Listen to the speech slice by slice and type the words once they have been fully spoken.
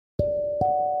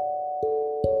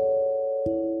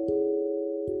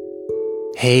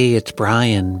Hey, it's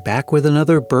Brian, back with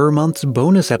another Burr Month's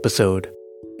bonus episode.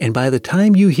 And by the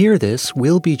time you hear this,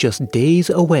 we'll be just days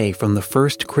away from the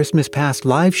first Christmas Past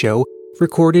live show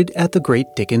recorded at the Great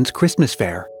Dickens Christmas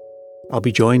Fair. I'll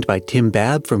be joined by Tim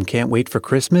Babb from Can't Wait for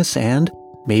Christmas, and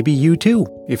maybe you too,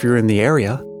 if you're in the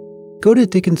area. Go to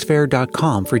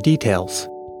dickensfair.com for details.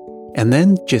 And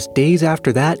then, just days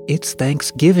after that, it's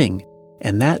Thanksgiving.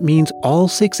 And that means all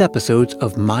 6 episodes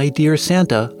of My Dear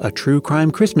Santa, a true crime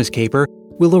Christmas caper,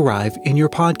 will arrive in your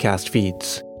podcast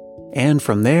feeds. And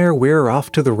from there, we're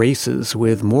off to the races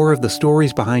with more of the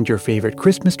stories behind your favorite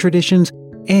Christmas traditions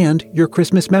and your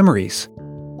Christmas memories.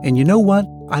 And you know what?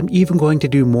 I'm even going to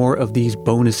do more of these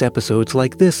bonus episodes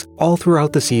like this all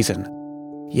throughout the season.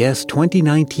 Yes,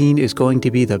 2019 is going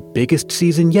to be the biggest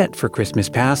season yet for Christmas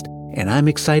Past, and I'm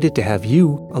excited to have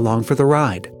you along for the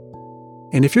ride.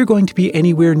 And if you're going to be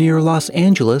anywhere near Los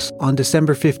Angeles on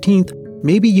December 15th,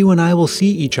 maybe you and I will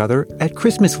see each other at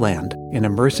Christmasland, an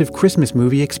immersive Christmas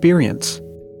movie experience.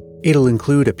 It'll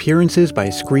include appearances by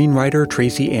screenwriter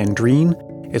Tracy Andreen,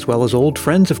 as well as old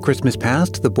friends of Christmas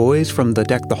Past, the boys from the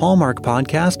Deck the Hallmark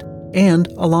podcast, and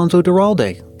Alonso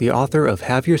Duralde, the author of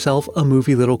Have Yourself a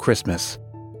Movie Little Christmas.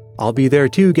 I'll be there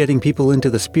too, getting people into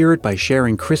the spirit by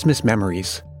sharing Christmas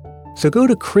memories. So go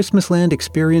to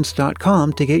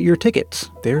christmaslandexperience.com to get your tickets.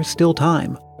 There's still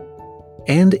time.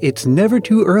 And it's never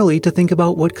too early to think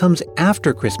about what comes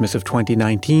after Christmas of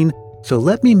 2019, so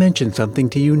let me mention something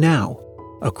to you now.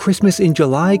 A Christmas in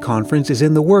July conference is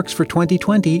in the works for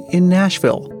 2020 in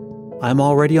Nashville. I'm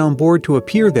already on board to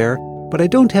appear there, but I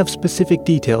don't have specific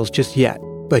details just yet.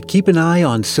 But keep an eye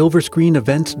on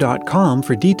silverscreenevents.com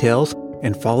for details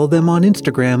and follow them on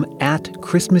Instagram at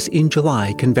Christmas in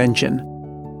July Convention.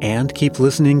 And keep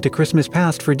listening to Christmas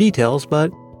Past for details,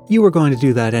 but you were going to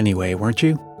do that anyway, weren't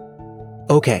you?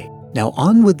 Okay, now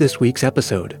on with this week's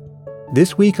episode.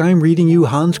 This week I'm reading you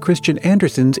Hans Christian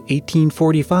Andersen's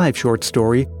 1845 short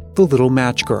story, The Little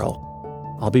Match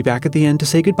Girl. I'll be back at the end to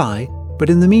say goodbye, but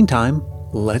in the meantime,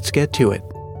 let's get to it.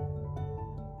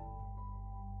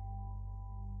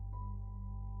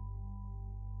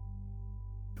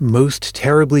 Most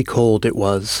terribly cold it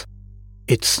was.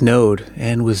 It snowed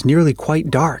and was nearly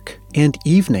quite dark, and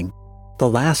evening, the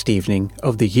last evening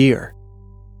of the year.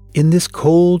 In this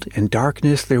cold and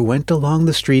darkness there went along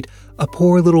the street a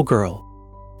poor little girl,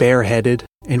 bareheaded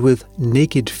and with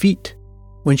naked feet.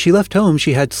 When she left home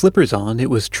she had slippers on, it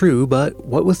was true, but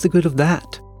what was the good of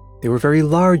that? They were very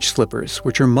large slippers,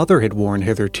 which her mother had worn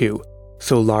hitherto,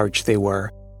 so large they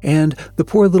were, and the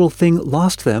poor little thing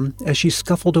lost them as she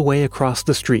scuffled away across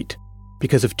the street,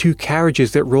 because of 2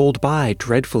 carriages that rolled by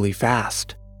dreadfully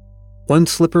fast. One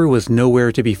slipper was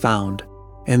nowhere to be found,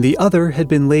 and the other had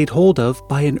been laid hold of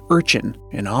by an urchin,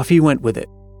 and off he went with it.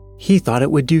 He thought it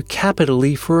would do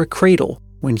capitally for a cradle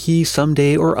when he some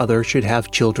day or other should have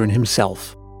children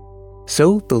himself.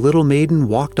 So the little maiden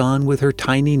walked on with her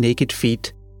tiny naked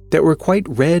feet that were quite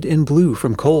red and blue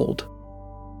from cold.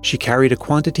 She carried a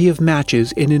quantity of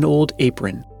matches in an old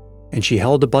apron, and she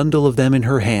held a bundle of them in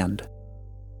her hand.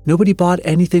 Nobody bought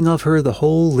anything of her the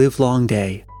whole livelong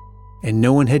day, and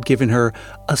no one had given her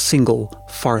a single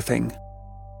farthing.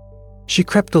 She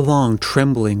crept along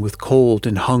trembling with cold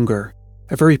and hunger,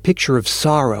 a very picture of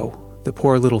sorrow, the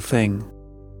poor little thing.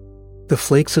 The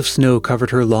flakes of snow covered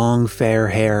her long fair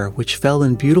hair, which fell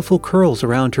in beautiful curls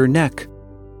around her neck,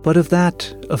 but of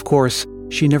that, of course,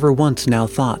 she never once now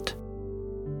thought.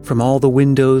 From all the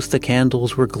windows the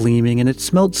candles were gleaming, and it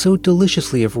smelt so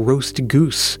deliciously of roast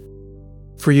goose.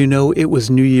 For you know it was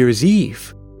New Year's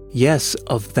Eve. Yes,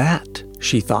 of that,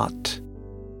 she thought.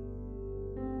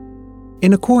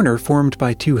 In a corner formed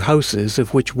by 2 houses,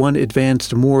 of which one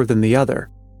advanced more than the other,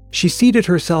 she seated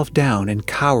herself down and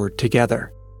cowered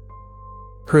together.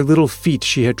 Her little feet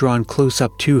she had drawn close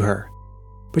up to her,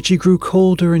 but she grew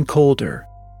colder and colder,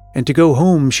 and to go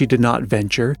home she did not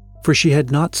venture, for she had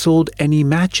not sold any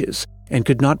matches and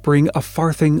could not bring a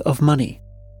farthing of money.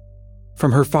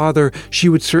 From her father she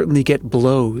would certainly get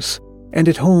blows, and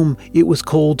at home it was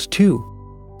cold too,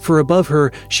 for above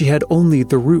her she had only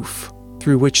the roof,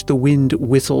 through which the wind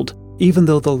whistled, even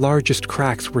though the largest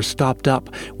cracks were stopped up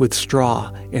with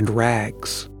straw and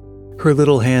rags. Her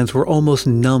little hands were almost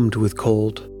numbed with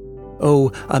cold.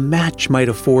 Oh, a match might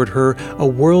afford her a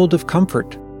world of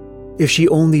comfort. If she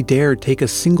only dared take a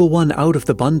single one out of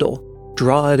the bundle,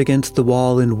 draw it against the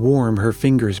wall and warm her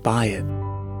fingers by it.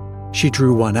 She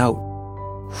drew one out.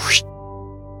 Whoosh!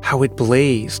 How it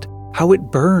blazed! How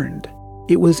it burned!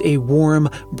 It was a warm,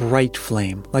 bright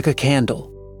flame, like a candle,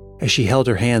 as she held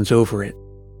her hands over it.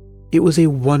 It was a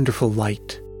wonderful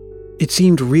light. It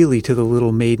seemed really to the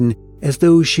little maiden as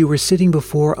though she were sitting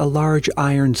before a large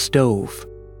iron stove,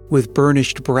 with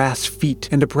burnished brass feet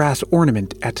and a brass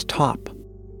ornament at top.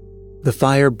 The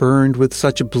fire burned with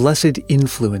such blessed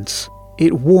influence.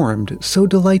 It warmed so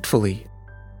delightfully.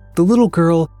 The little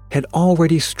girl had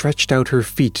already stretched out her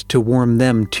feet to warm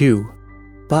them too,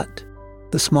 but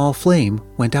the small flame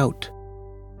went out.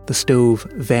 The stove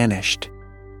vanished,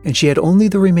 and she had only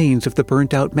the remains of the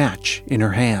burnt-out match in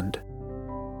her hand.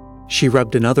 She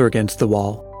rubbed another against the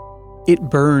wall. It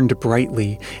burned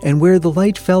brightly, and where the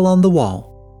light fell on the wall,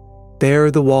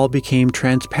 there the wall became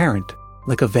transparent,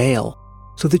 like a veil,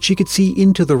 so that she could see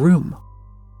into the room.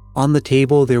 On the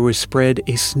table there was spread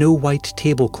a snow-white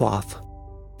tablecloth.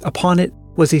 Upon it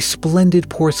was a splendid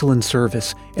porcelain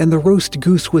service, and the roast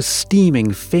goose was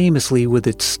steaming famously with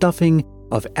its stuffing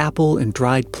of apple and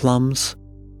dried plums.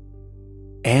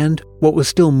 And what was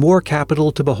still more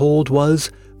capital to behold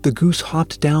was the goose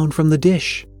hopped down from the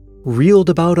dish, reeled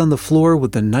about on the floor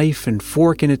with the knife and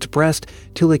fork in its breast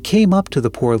till it came up to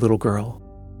the poor little girl,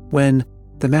 when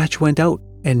the match went out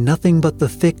and nothing but the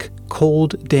thick,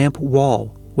 cold, damp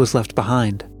wall was left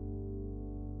behind.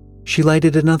 She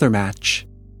lighted another match.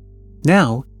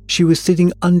 Now she was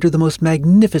sitting under the most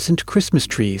magnificent Christmas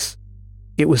trees.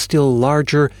 It was still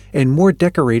larger and more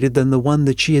decorated than the one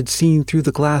that she had seen through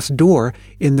the glass door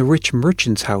in the rich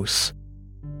merchant's house.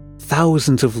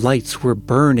 Thousands of lights were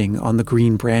burning on the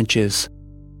green branches,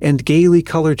 and gaily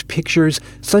colored pictures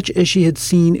such as she had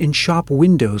seen in shop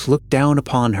windows looked down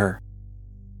upon her.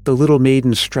 The little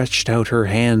maiden stretched out her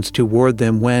hands toward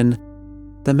them when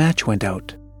the match went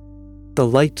out. The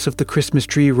lights of the Christmas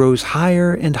tree rose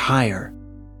higher and higher.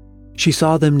 She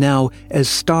saw them now as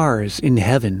stars in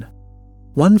heaven.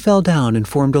 One fell down and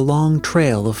formed a long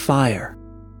trail of fire.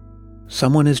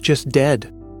 "Someone is just dead,"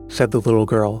 said the little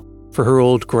girl, for her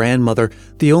old grandmother,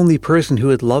 the only person who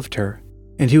had loved her,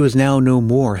 and who was now no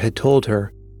more, had told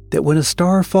her that when a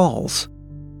star falls,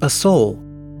 a soul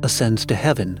ascends to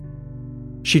heaven.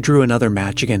 She drew another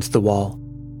match against the wall.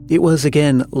 It was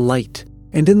again light,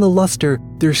 and in the luster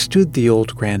there stood the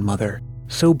old grandmother,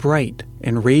 so bright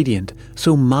and radiant,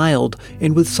 so mild,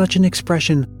 and with such an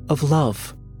expression of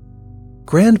love.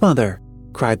 "Grandmother,"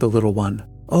 cried the little one,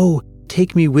 "oh,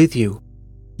 take me with you.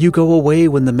 You go away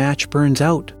when the match burns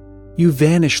out. You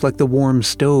vanish like the warm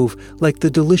stove, like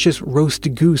the delicious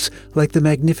roast goose, like the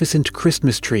magnificent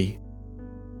Christmas tree."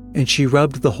 And she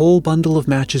rubbed the whole bundle of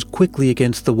matches quickly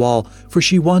against the wall, for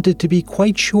she wanted to be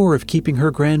quite sure of keeping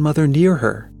her grandmother near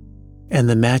her. And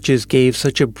the matches gave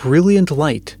such a brilliant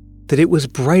light that it was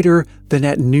brighter than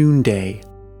at noonday.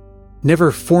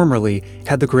 Never formerly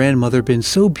had the grandmother been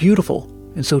so beautiful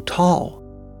and so tall.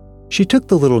 She took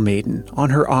the little maiden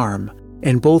on her arm,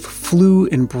 and both flew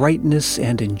in brightness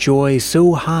and in joy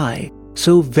so high,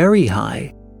 so very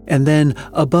high, and then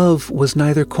above was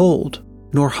neither cold,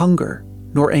 nor hunger,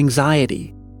 nor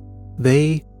anxiety.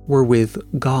 They were with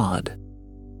God.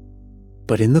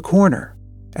 But in the corner,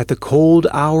 at the cold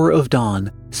hour of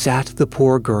dawn, sat the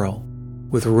poor girl,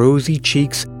 with rosy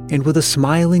cheeks and with a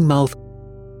smiling mouth,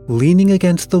 leaning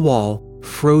against the wall,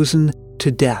 frozen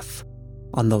to death,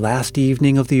 on the last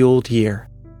evening of the old year.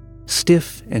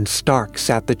 Stiff and stark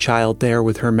sat the child there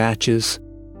with her matches,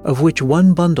 of which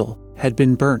one bundle had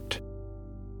been burnt.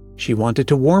 She wanted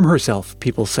to warm herself,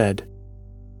 people said.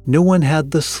 No one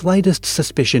had the slightest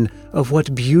suspicion of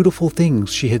what beautiful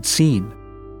things she had seen.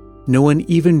 No one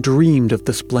even dreamed of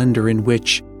the splendor in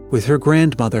which, with her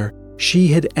grandmother, she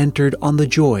had entered on the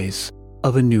joys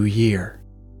of a new year.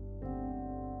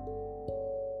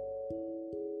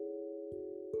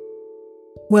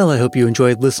 Well, I hope you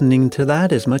enjoyed listening to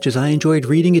that as much as I enjoyed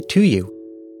reading it to you.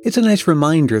 It's a nice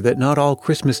reminder that not all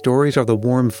Christmas stories are the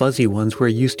warm, fuzzy ones we're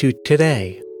used to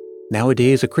today.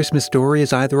 Nowadays, a Christmas story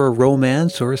is either a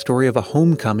romance or a story of a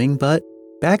homecoming, but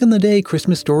back in the day,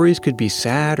 Christmas stories could be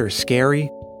sad or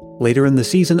scary. Later in the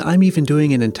season, I'm even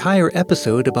doing an entire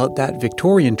episode about that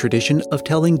Victorian tradition of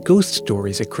telling ghost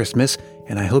stories at Christmas,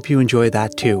 and I hope you enjoy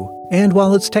that too. And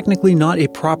while it's technically not a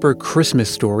proper Christmas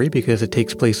story because it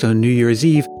takes place on New Year's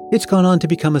Eve, it's gone on to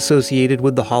become associated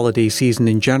with the holiday season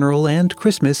in general and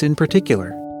Christmas in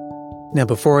particular. Now,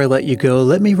 before I let you go,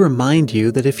 let me remind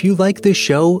you that if you like this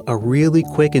show, a really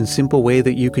quick and simple way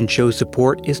that you can show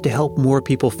support is to help more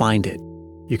people find it.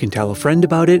 You can tell a friend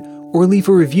about it or leave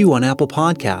a review on Apple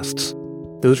Podcasts.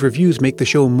 Those reviews make the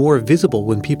show more visible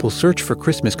when people search for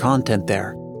Christmas content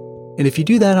there. And if you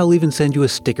do that, I'll even send you a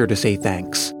sticker to say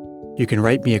thanks. You can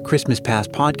write me at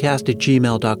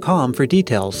christmaspastpodcast@gmail.com for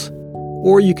details.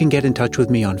 Or you can get in touch with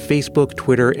me on Facebook,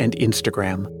 Twitter, and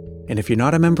Instagram. And if you're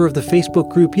not a member of the Facebook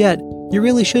group yet, you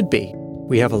really should be.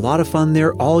 We have a lot of fun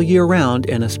there all year round,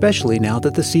 and especially now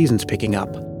that the season's picking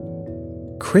up.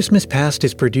 Christmas Past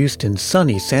is produced in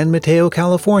sunny San Mateo,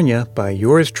 California by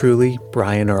yours truly,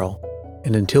 Brian Earl.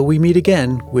 And until we meet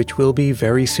again, which will be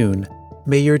very soon,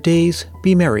 may your days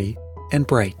be merry and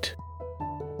bright.